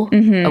will.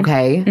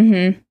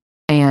 Okay.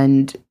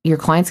 And your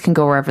clients can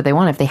go wherever they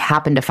want. If they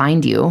happen to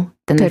find you,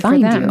 then they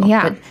find you.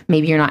 Yeah. But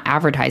maybe you're not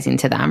advertising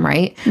to them,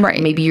 right?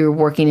 Right. Maybe you're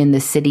working in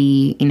the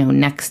city,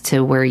 next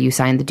to where you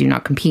signed the do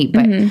not compete.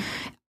 But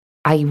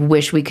I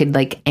wish we could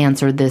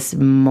answer this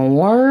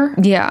more.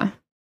 Yeah.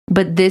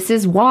 But this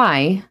is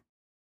why,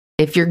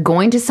 if you're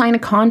going to sign a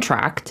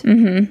contract,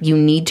 you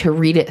need to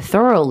read it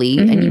thoroughly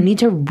and you need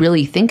to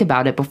really think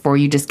about it before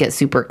you just get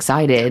super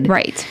excited.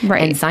 Right.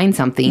 And sign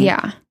something.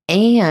 Yeah.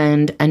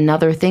 And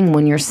another thing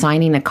when you're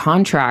signing a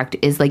contract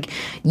is like,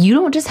 you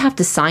don't just have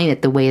to sign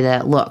it the way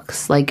that it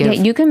looks. Like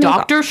if you can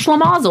Dr.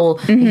 Schlamazel,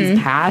 he's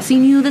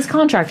passing you this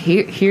contract,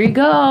 here you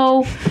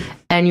go.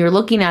 And you're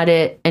looking at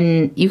it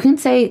and you can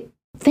say,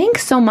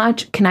 thanks so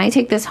much. Can I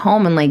take this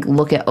home and like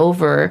look it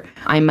over?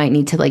 I might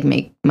need to like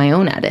make my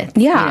own edits.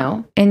 Yeah. You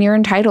know? And you're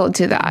entitled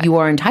to that. You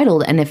are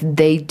entitled. And if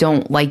they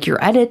don't like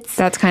your edits,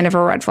 that's kind of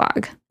a red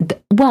flag.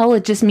 Well,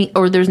 it just means,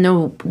 or there's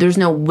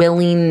no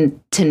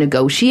willing to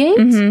negotiate,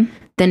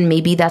 then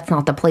maybe that's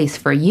not the place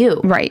for you.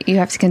 Right. You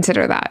have to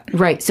consider that.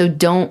 Right. So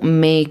don't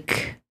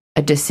make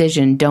a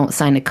decision. Don't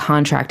sign a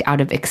contract out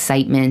of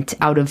excitement,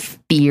 out of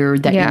fear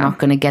that you're not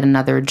going to get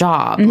another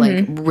job.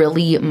 Like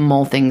really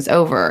mull things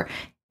over.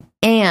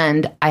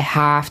 And I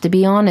have to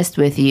be honest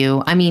with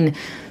you. I mean,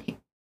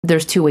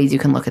 there's two ways you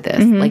can look at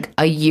this. Like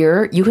a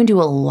year, you can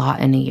do a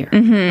lot in a year.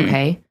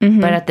 Okay.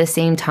 But at the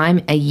same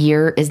time, a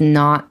year is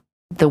not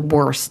the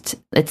worst.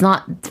 It's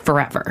not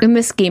forever. In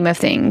the scheme of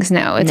things,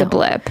 no, it's a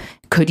blip.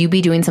 Could you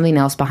be doing something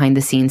else behind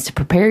the scenes to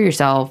prepare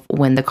yourself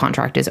when the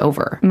contract is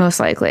over? Most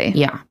likely.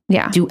 Yeah.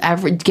 Yeah.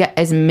 Get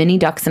as many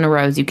ducks in a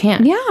row as you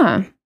can.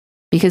 Yeah.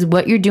 Because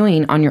what you're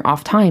doing on your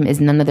off time is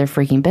none of their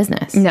freaking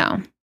business.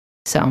 No.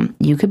 So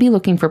you could be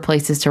looking for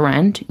places to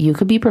rent. You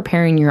could be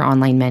preparing your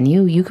online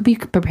menu. You could be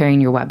preparing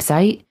your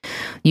website.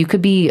 You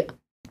could be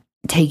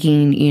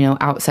taking,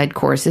 outside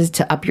courses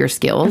to up your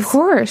skills. Of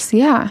course,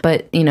 yeah.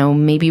 But,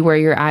 maybe where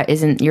you're at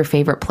isn't your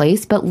favorite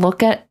place, but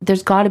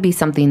there's got to be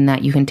something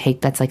that you can take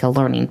that's like a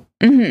learning,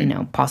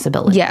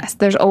 possibility. Yes,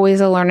 there's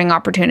always a learning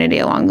opportunity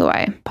along the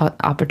way.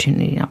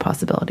 Opportunity, not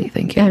possibility.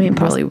 Thank you. I mean,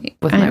 really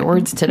with my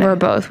words today. We're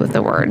both with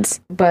the words.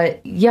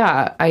 But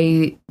yeah,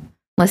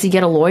 unless you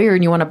get a lawyer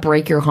and you want to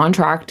break your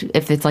contract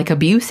if it's like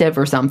abusive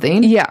or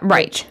something. Yeah,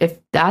 right. If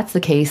that's the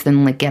case,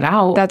 then like get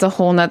out. That's a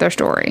whole nother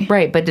story.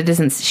 Right, but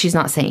she's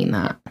not saying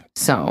that.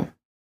 So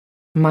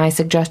my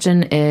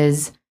suggestion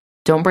is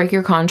don't break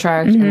your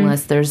contract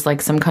unless there's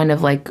like some kind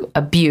of like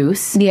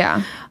abuse.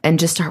 Yeah. And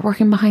just start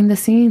working behind the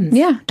scenes.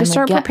 Yeah, just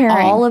start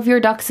preparing. All of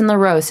your ducks in the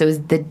row. So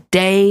the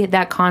day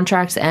that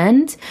contracts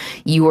end,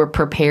 you are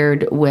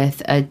prepared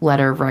with a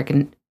letter of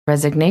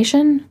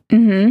resignation.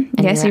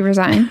 Yes, you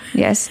resign.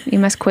 Yes, you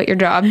must quit your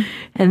job.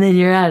 And then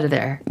you're out of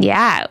there.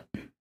 Yeah.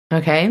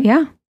 Okay?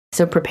 Yeah.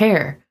 So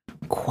prepare.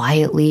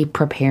 Quietly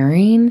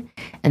preparing,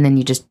 and then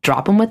you just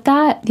drop them with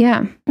that.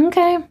 Yeah.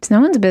 Okay. It's no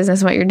one's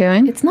business what you're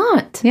doing. It's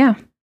not. Yeah.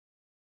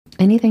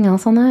 Anything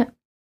else on that?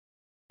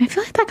 I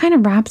feel like that kind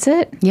of wraps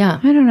it. Yeah.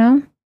 I don't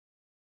know.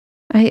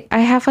 I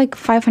have like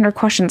 500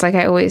 questions like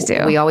I always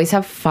do. We always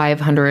have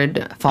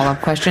 500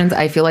 follow-up questions.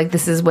 I feel like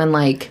this is when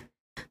like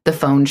the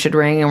phone should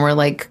ring and we're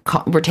like,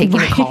 we're taking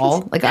a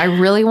call. Like I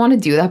really want to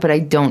do that, but I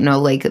don't know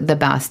like the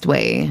best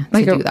way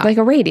to do that. Like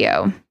a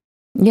radio.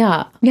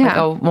 Yeah. Yeah. Like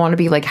I want to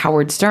be like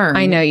Howard Stern.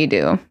 I know you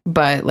do.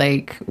 But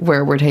like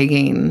where we're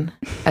taking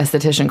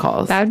esthetician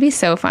calls. That would be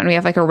so fun. We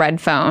have like a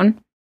red phone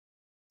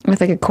with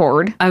like a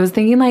cord. I was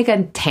thinking like a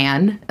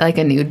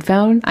nude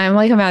phone. I'm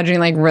like imagining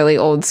like really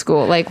old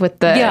school, like with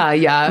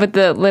the with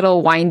the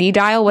little windy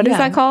dial. What is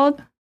that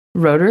called?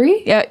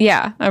 Rotary?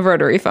 Yeah, a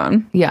rotary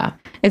phone. Yeah.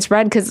 It's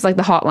red because it's like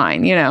the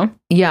hotline,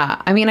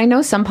 Yeah. I mean, I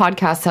know some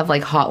podcasts have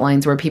like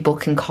hotlines where people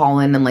can call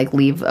in and like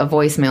leave a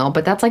voicemail,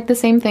 but that's like the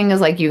same thing as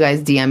like you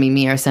guys DMing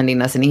me or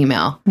sending us an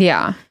email.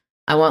 Yeah.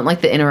 I want like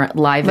the live interaction.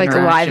 Live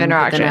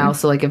interaction. But then I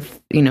also like if,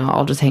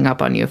 I'll just hang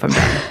up on you if I'm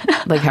done.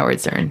 Like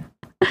Howard Stern.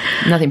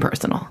 Nothing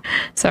personal.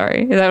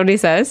 Sorry. Is that what he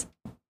says?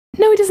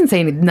 No, he doesn't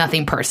say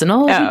nothing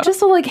personal. Oh. He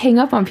just will like hang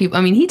up on people.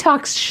 I mean, he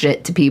talks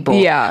shit to people.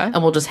 Yeah.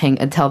 And we'll just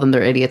tell them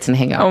they're idiots and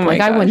hang up. Oh my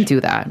gosh. I wouldn't do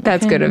that.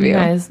 That's good of you.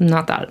 Guys, I'm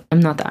not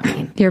that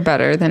mean. You're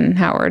better than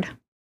Howard.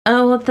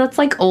 Oh, that's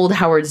like old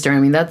Howard Stern. I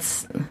mean,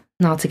 that's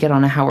not to get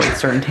on a Howard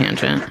Stern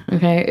tangent.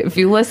 Okay. If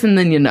you listen,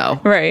 then you know.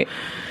 Right.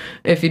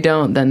 If you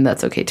don't, then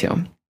that's okay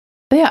too.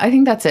 But yeah, I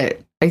think that's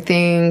it. I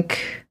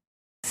think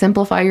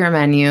simplify your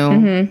menu.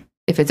 Mm-hmm.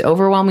 If it's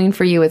overwhelming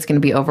for you, it's going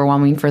to be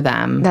overwhelming for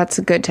them. That's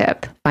a good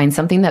tip. Find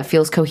something that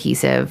feels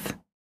cohesive.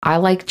 I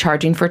like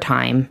charging for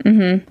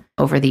time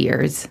over the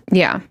years.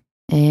 Yeah.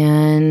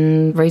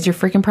 And raise your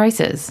freaking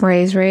prices.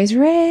 Raise.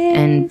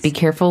 And be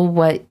careful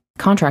what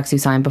contracts you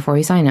sign before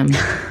you sign them.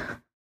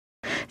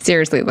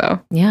 Seriously,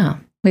 though. Yeah.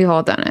 We've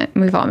all done it.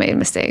 We've all made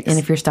mistakes. And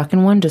if you're stuck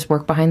in one, just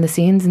work behind the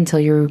scenes until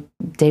you're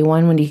day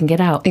one when you can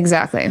get out.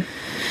 Exactly.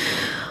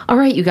 All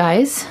right, you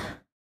guys.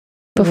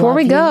 Before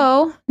we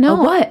go,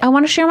 what? I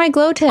want to share my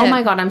glow tip. Oh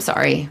my God, I'm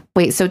sorry.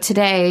 Wait, so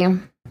today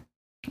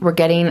we're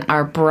getting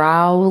our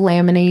brows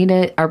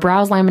laminated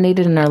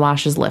and our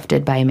lashes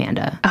lifted by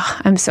Amanda. Oh,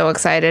 I'm so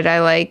excited.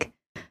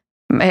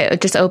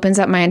 It just opens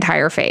up my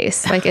entire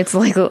face. Like it's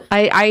like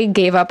I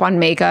gave up on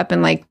makeup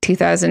in like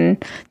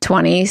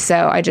 2020,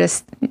 so I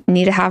just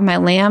need to have my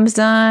lambs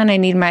done. I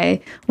need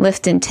my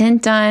lift and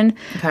tint done.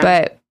 Okay.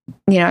 But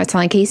I was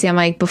telling Casey, I'm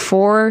like,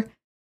 before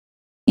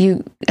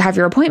you have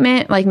your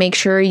appointment, like make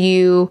sure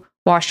you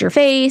wash your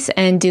face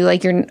and do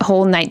like your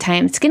whole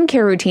nighttime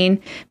skincare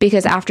routine,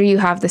 because after you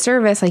have the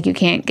service, like you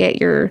can't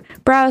get your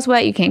brows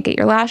wet, you can't get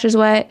your lashes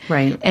wet.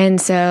 Right. And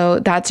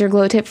so that's your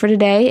glow tip for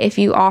today. If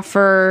you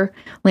offer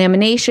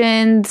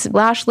laminations,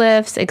 lash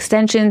lifts,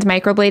 extensions,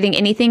 microblading,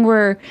 anything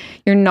where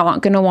you're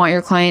not going to want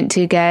your client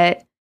to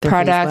get Their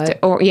product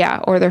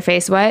or their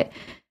face wet,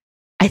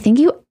 I think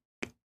you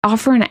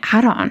offer an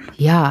add-on.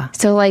 Yeah.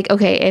 So like,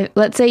 okay,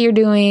 let's say you're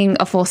doing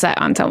a full set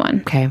on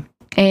someone Okay.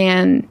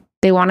 and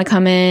they want to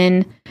come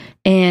in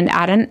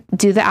and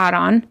do the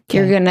add-on. Okay.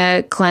 You're going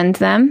to cleanse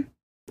them.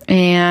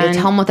 And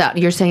Tell them what that,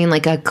 you're saying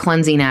like a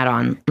cleansing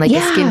add-on, like a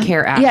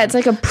skincare add-on. Yeah, it's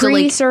like a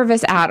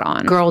pre-service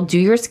add-on. Girl, do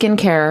your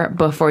skincare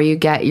before you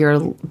get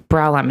your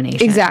brow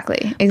lamination.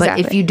 Exactly. But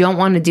if you don't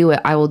want to do it,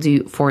 I will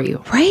do it for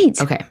you. Right.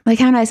 Okay. Like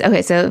how nice.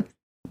 Okay, so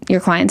your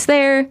client's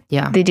there.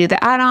 Yeah. They do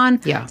the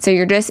add-on. Yeah. So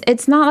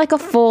it's not like a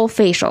full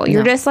facial.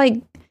 You're just like,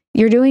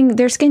 you're doing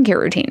their skincare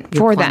routine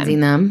for them.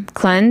 Cleansing them.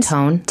 Cleanse.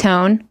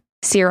 Tone.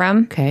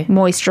 Serum. Okay.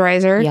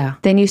 Moisturizer. Yeah.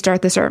 Then you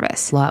start the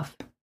service. Love.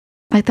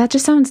 Like that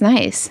just sounds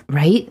nice.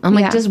 Right? I'm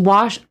like, just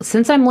wash.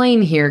 Since I'm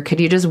laying here, could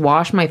you just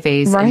wash my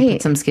face and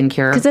put some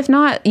skincare? Because if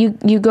not,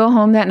 you go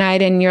home that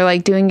night and you're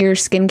like doing your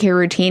skincare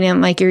routine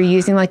and like you're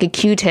using like a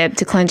Q-tip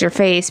to cleanse your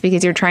face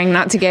because you're trying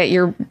not to get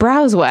your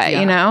brows wet,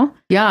 you know?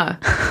 Yeah.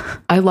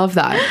 I love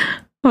that.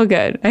 Well,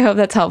 good. I hope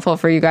that's helpful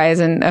for you guys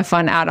and a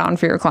fun add-on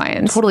for your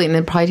clients. Totally. And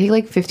it'd probably take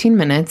like 15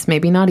 minutes,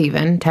 maybe not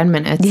even 10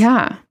 minutes.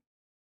 Yeah.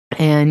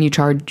 And you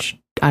charge,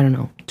 I don't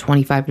know,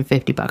 $25 to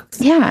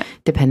 $50. Yeah.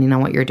 Depending on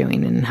what you're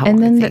doing and how long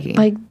And then it's taking.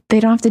 like they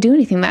don't have to do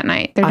anything that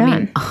night. They're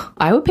done.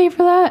 I would pay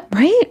for that.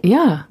 Right?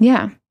 Yeah.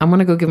 Yeah. I'm going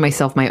to go give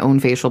myself my own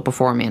facial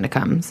before Amanda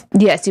comes.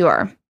 Yes, you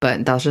are.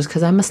 But that's just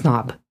because I'm a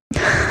snob.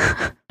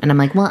 And I'm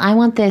like, well, I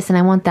want this and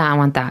I want that. I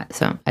want that.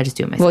 So I just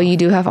do it myself. Well, you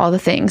do have all the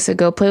things. So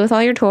go play with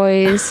all your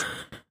toys.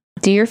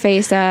 Do your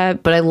face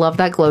up. But I love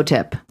that glow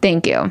tip.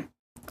 Thank you.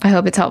 I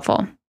hope it's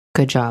helpful.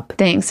 Good job.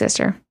 Thanks,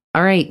 sister.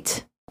 All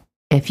right.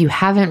 If you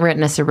haven't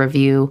written us a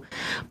review,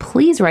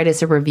 please write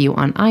us a review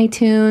on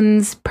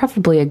iTunes,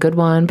 preferably a good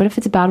one. But if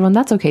it's a bad one,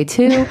 that's okay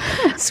too.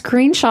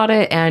 Screenshot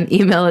it and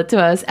email it to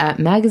us at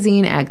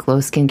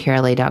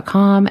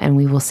magazine@glowskincarela.com, and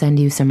we will send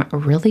you some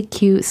really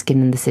cute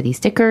Skin in the City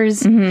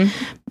stickers. Mm-hmm.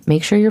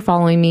 Make sure you're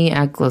following me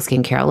at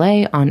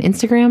glowskincarela on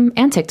Instagram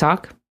and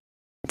TikTok.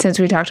 Since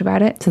we talked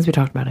about it.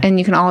 And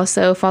you can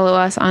also follow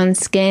us on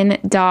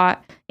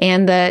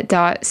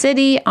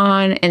skin.and.city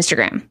on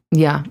Instagram.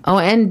 Yeah. Oh,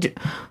 and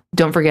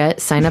don't forget,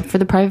 sign up for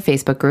the private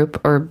Facebook group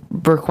or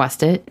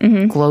request it.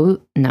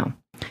 Mm-hmm.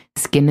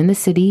 Skin in the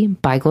City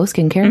by Glow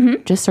Skincare.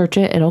 Mm-hmm. Just search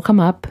it. It'll come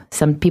up.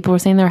 Some people are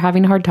saying they're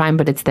having a hard time,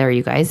 but it's there,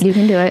 you guys. You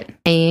can do it.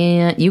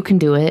 And you can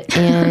do it.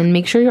 And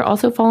make sure you're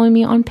also following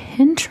me on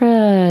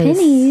Pinterest.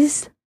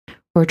 Pennies.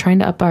 We're trying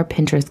to up our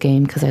Pinterest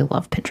game because I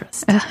love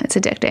Pinterest. It's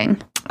addicting.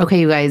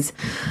 Okay, you guys.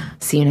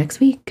 See you next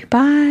week.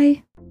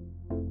 Bye.